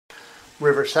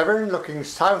River Severn looking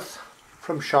south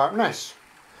from Sharpness.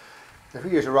 If we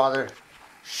use a rather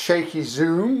shaky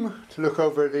zoom to look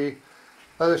over the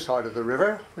other side of the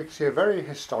river, we can see a very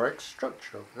historic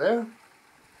structure over there,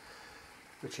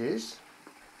 which is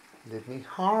Lydney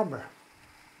Harbour.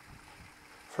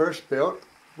 First built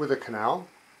with a canal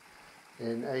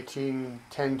in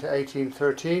 1810 to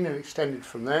 1813 and extended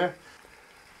from there.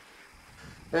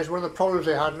 There's one of the problems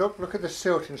they had. Look at the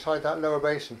silt inside that lower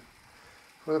basin.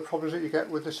 One of the problems that you get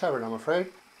with the Severn, I'm afraid.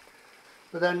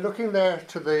 But then looking there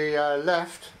to the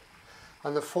left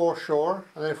and the foreshore,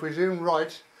 and then if we zoom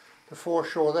right, the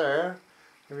foreshore there,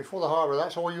 and before the harbour,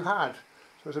 that's all you had.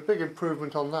 So it's a big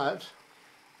improvement on that.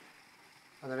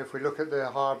 And then if we look at the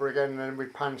harbour again and then we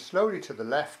pan slowly to the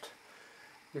left,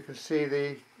 you can see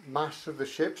the masts of the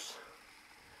ships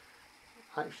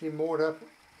actually moored up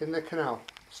in the canal.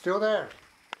 Still there.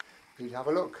 You'd have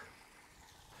a look.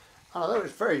 And although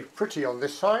it's very pretty on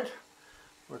this side,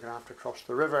 we're going to have to cross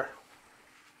the river.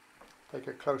 Take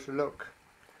a closer look.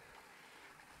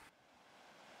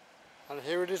 And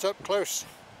here it is up close,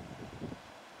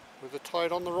 with the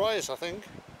tide on the rise, I think.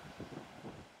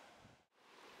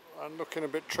 And looking a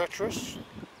bit treacherous.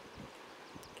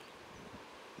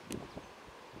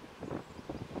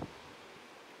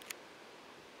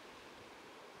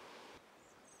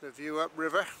 The view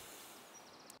upriver.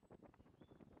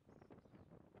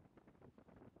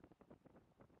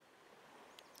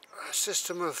 A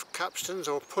system of capstans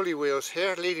or pulley wheels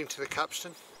here leading to the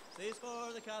capstan. Seize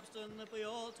for the capstan if we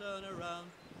all turn around.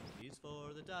 He's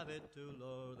for the davit to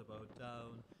lower the boat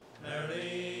down.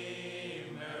 Merrily,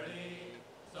 merrily,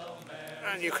 so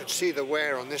merry. And you can see the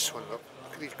wear on this one, look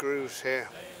at these grooves here.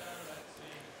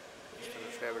 It's done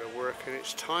a fair bit of work in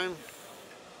its time.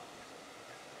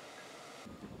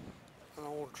 And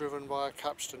all driven by a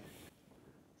capstan.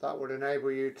 That would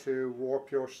enable you to warp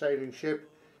your sailing ship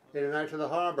in and out of the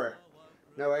harbour.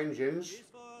 No engines.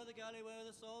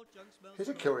 Here's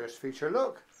a curious feature,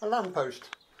 look, a lamppost.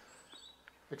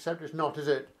 Except it's not, is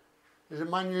it? Is it a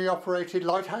manually operated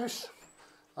lighthouse?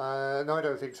 No, I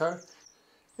don't think so.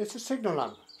 It's a signal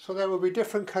lamp, so there will be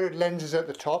different coloured lenses at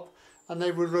the top and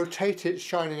they will rotate it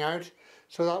shining out,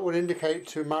 so that would indicate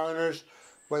to mariners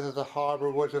whether the harbour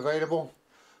was available,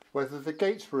 whether the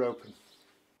gates were open.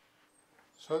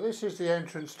 So this is the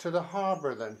entrance to the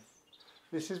harbour then.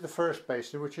 This is the first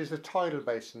basin, which is the tidal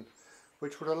basin,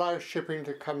 which would allow shipping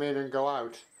to come in and go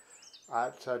out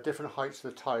at different heights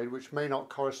of the tide, which may not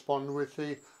correspond with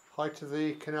the height of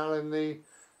the canal in the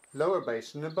lower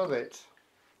basin above it.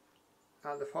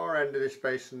 At the far end of this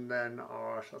basin then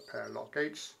are a pair of lock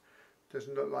gates.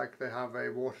 Doesn't look like they have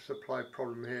a water supply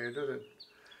problem here, does it?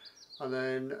 And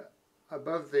then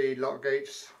above the lock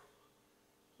gates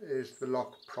is the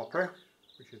lock proper,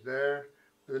 which is there,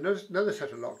 with another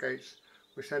set of lock gates,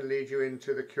 which then lead you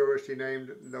into the curiously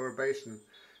named lower basin.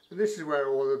 And this is where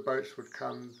all the boats would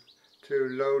come to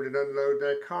load and unload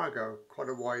their cargo. Quite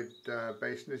a wide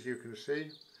basin, as you can see.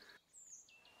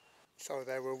 So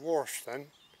there were wharfs then,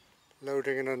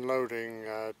 loading and unloading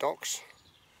docks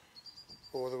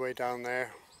all the way down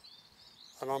there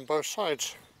and on both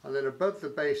sides. And then above the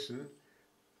basin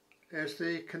is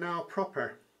the canal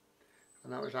proper,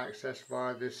 and that was accessed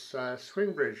via this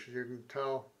swing bridge, as you can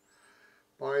tell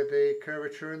by the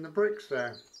curvature in the bricks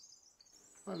there.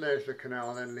 And there's the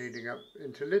canal then leading up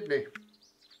into Lydney.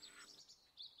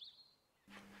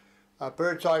 A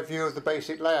bird's eye view of the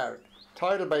basic layout.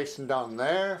 Tidal basin down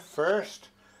there first,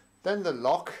 then the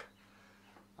lock,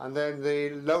 and then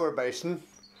the lower basin,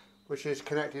 which is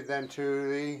connected then to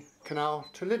the canal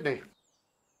to Lydney.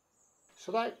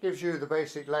 So that gives you the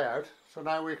basic layout. So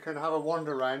now we can have a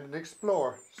wander around and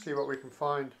explore, see what we can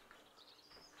find.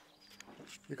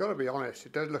 You've got to be honest,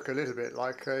 it does look a little bit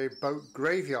like a boat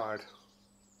graveyard.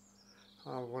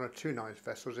 One or two nice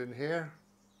vessels in here.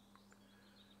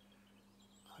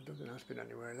 I don't think that's been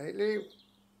anywhere lately.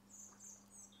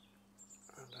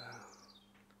 And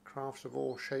crafts of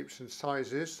all shapes and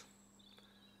sizes.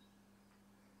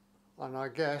 And I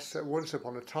guess that once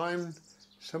upon a time,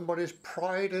 somebody's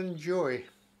pride and joy.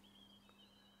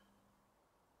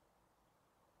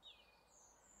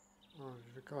 Oh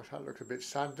gosh, that looks a bit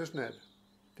sad, doesn't it?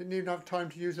 Didn't even have time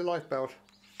to use the lifebelt.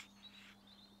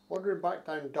 Wandering back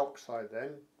down dockside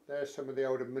then, there's some of the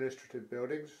old administrative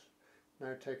buildings,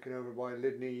 now taken over by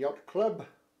Lydney Yacht Club.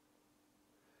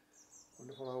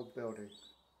 Wonderful old building.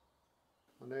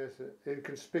 And there's an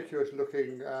inconspicuous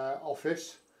looking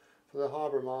office for the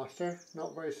harbour master.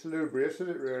 Not very salubrious, is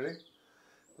it really?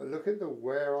 But look at the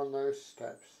wear on those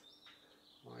steps.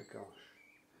 My gosh.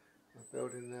 A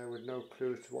building there with no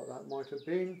clue to what that might have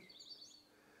been.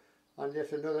 And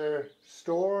yet another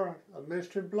store,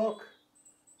 administrative block,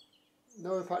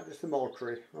 No, in fact it's the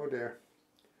mortuary, oh dear.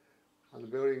 And the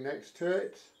building next to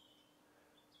it,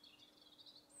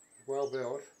 well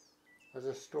built, as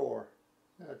a store,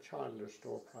 a chandler's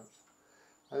store perhaps.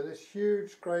 And this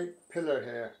huge great pillar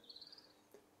here,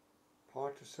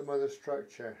 part of some other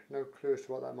structure, no clue as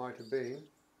to what that might have been.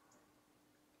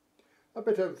 A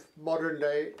bit of modern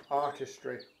day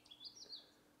artistry. It's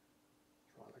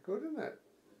rather good, isn't it?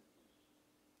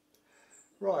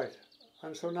 Right,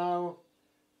 and so now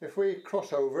if we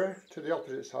cross over to the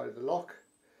opposite side of the loch,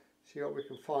 see what we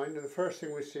can find, and the first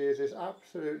thing we see is this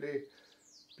absolutely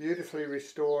beautifully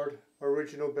restored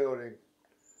original building.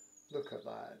 Look at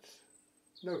that.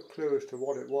 No clue as to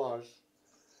what it was,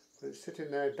 but it's sitting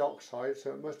there dockside,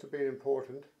 so it must have been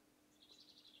important.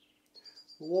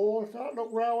 Wall, does that look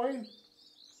railway?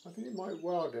 I think it might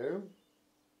well do.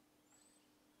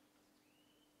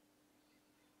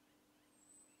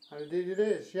 And indeed it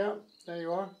is, yeah, there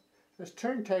you are. There's a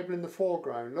turntable in the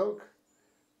foreground, look.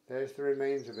 There's the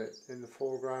remains of it in the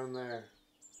foreground there.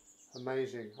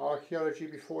 Amazing. Archaeology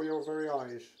before your very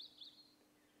eyes.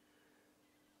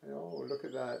 Oh, look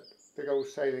at that. Big old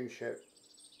sailing ship.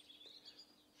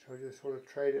 Shows you the sort of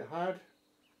trade it had.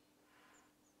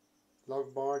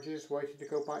 Log barges waiting to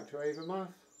go back to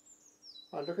Avonmouth.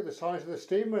 And look at the size of the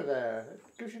steamer there.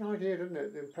 It gives you an idea, doesn't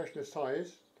it, the impression of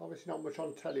size. Obviously not much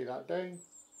on telly that day.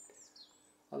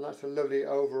 And that's a lovely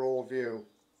overall view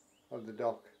of the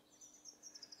dock.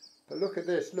 But look at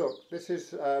this, look, this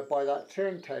is by that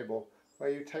turntable where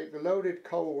you take the loaded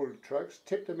coal trucks,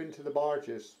 tip them into the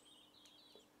barges.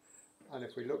 And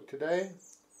if we look today,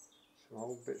 some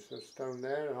old bits of stone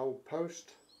there, an old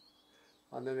post.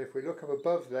 And then if we look up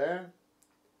above there,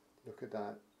 look at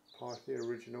that, part of the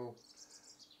original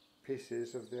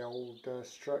pieces of the old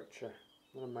structure.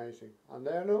 Amazing. And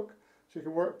there, look, so you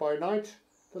can work by night,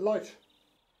 the light.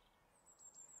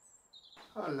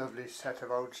 A lovely set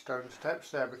of old stone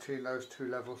steps there between those two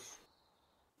levels.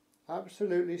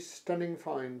 Absolutely stunning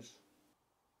finds.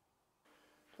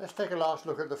 Let's take a last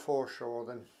look at the foreshore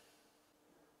then.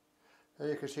 There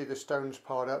you can see the stones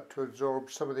piled up to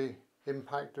absorb some of the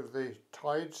impact of the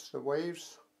tides, the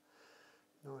waves.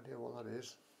 No idea what that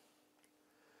is.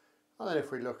 And then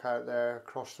if we look out there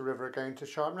across the river again to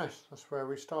Sharpness, that's where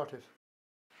we started.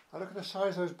 And look at the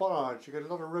size of those bollards, you get a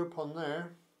lot of rope on there.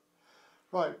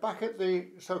 Right, back at the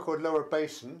so-called lower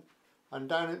basin and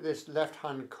down at this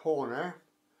left-hand corner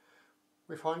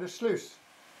we find a sluice,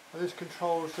 and this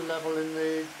controls the level in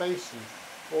the basin.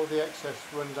 All the excess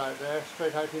runs out there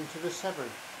straight out into the Severn.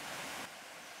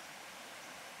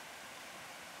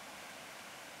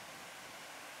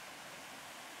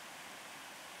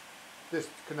 This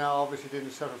canal obviously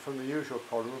didn't suffer from the usual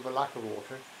problem of a lack of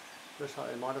water, just like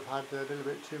they might have had a little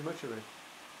bit too much of it.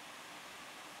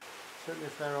 Certainly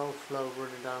a fair old flow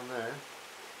running down there.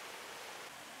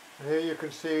 And here you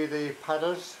can see the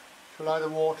padders to allow the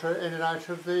water in and out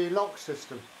of the lock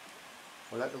system.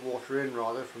 Or let the water in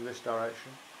rather from this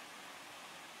direction.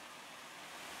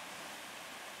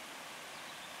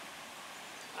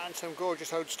 And some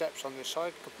gorgeous old steps on this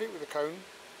side, complete with a cone,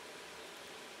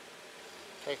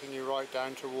 taking you right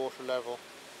down to water level.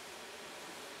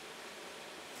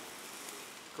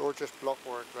 Gorgeous block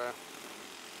work there.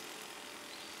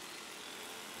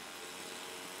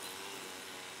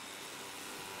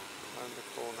 Around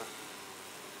the corner.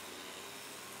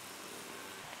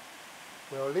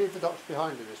 We'll leave the docks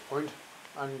behind at this point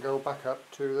and go back up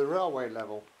to the railway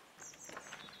level.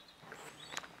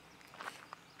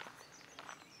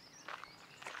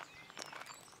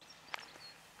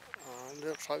 And it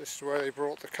looks like this is where they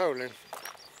brought the coal in.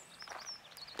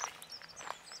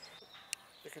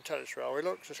 You can tell it's railway,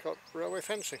 look, it's got railway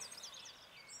fencing.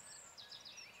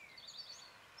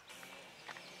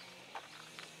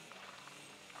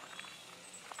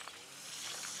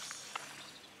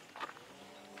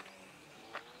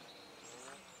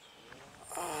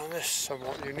 And this is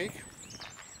somewhat unique.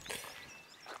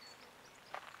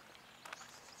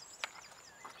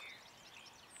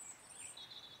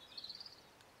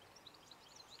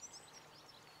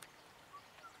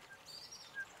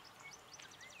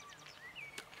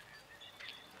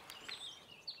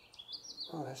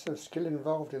 Oh, there's some skill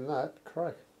involved in that,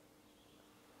 crikey.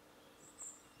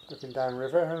 Looking down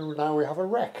river and now we have a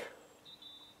wreck.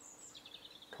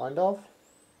 Kind of.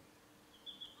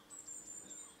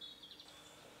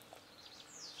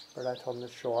 Spread out on the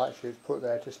shore, actually it's put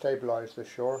there to stabilise the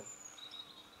shore.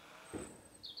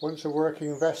 Once a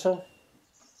working vessel.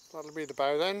 That'll be the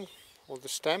bow then, or the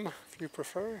stem if you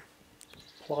prefer.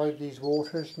 Ply these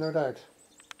waters, no doubt.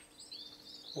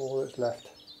 All that's left.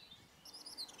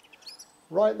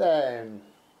 Right then.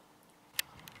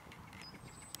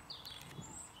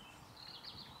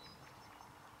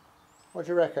 What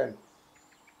do you reckon?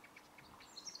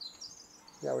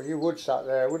 Yeah, well, you would sat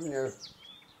there, wouldn't you?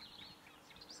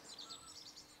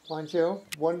 Mind you,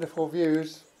 wonderful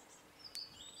views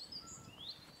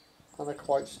and a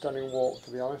quite stunning walk,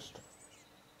 to be honest.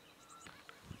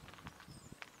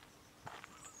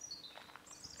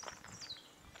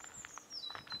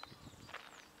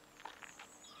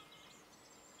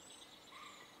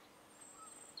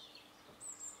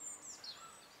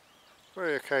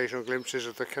 Very occasional glimpses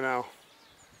of the canal.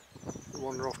 You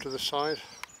wander off to the side.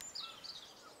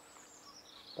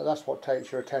 But that's what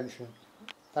takes your attention.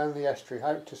 Down the estuary,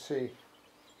 out to sea.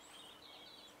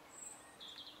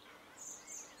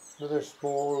 Another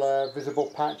small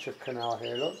visible patch of canal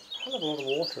here. Look, hell of a lot of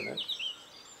water in it.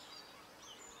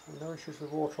 No issues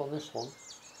with water on this one.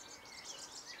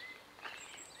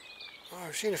 Oh,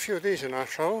 I've seen a few of these in our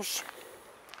travels.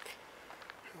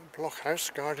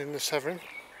 Blockhouse guarding the Severn.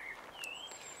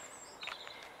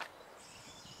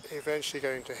 Eventually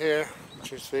going to here,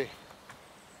 which is the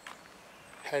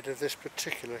head of this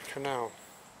particular canal.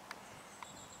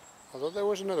 I thought there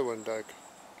was another one dug.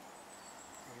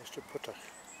 Mr. Putter.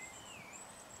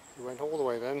 He went all the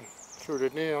way then through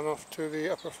Lydney and off to the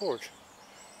upper forge.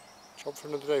 Job for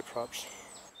another day perhaps.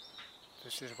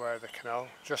 This is where the canal,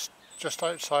 just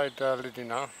outside Lydney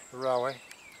now, the railway,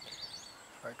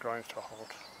 where it grinds to a halt.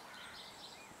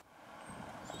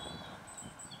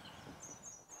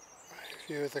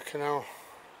 View of the canal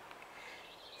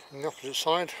from the opposite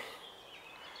side,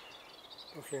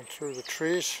 looking through the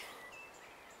trees.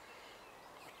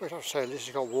 I have to say at least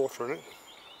it's got water in it.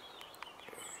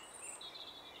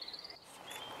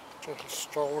 Gentle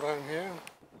stroll down here.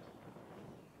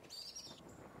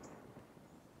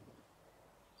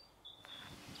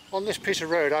 On this piece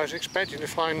of road I was expecting to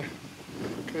find,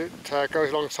 because it goes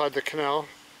alongside the canal,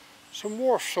 some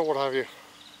wharfs or what have you.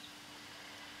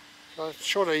 I'm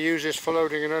sure they use this for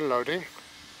loading and unloading,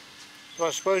 but I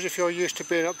suppose if you're used to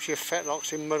being up to your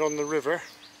fetlocks in mud on the river,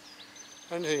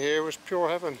 anything here was pure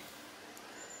heaven.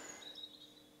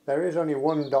 There is only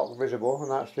one dock visible,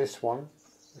 and that's this one,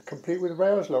 complete with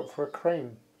rails, look, for a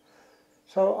crane.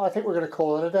 So I think we're going to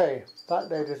call it a day.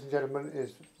 That, ladies and gentlemen,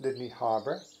 is Lydney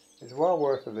Harbour. It's well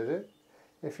worth a visit.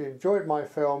 If you enjoyed my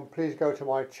film, please go to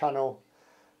my channel,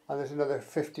 and there's another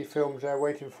 50 films there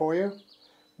waiting for you.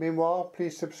 Meanwhile,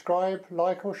 please subscribe,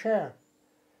 like or share.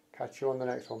 Catch you on the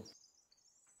next one.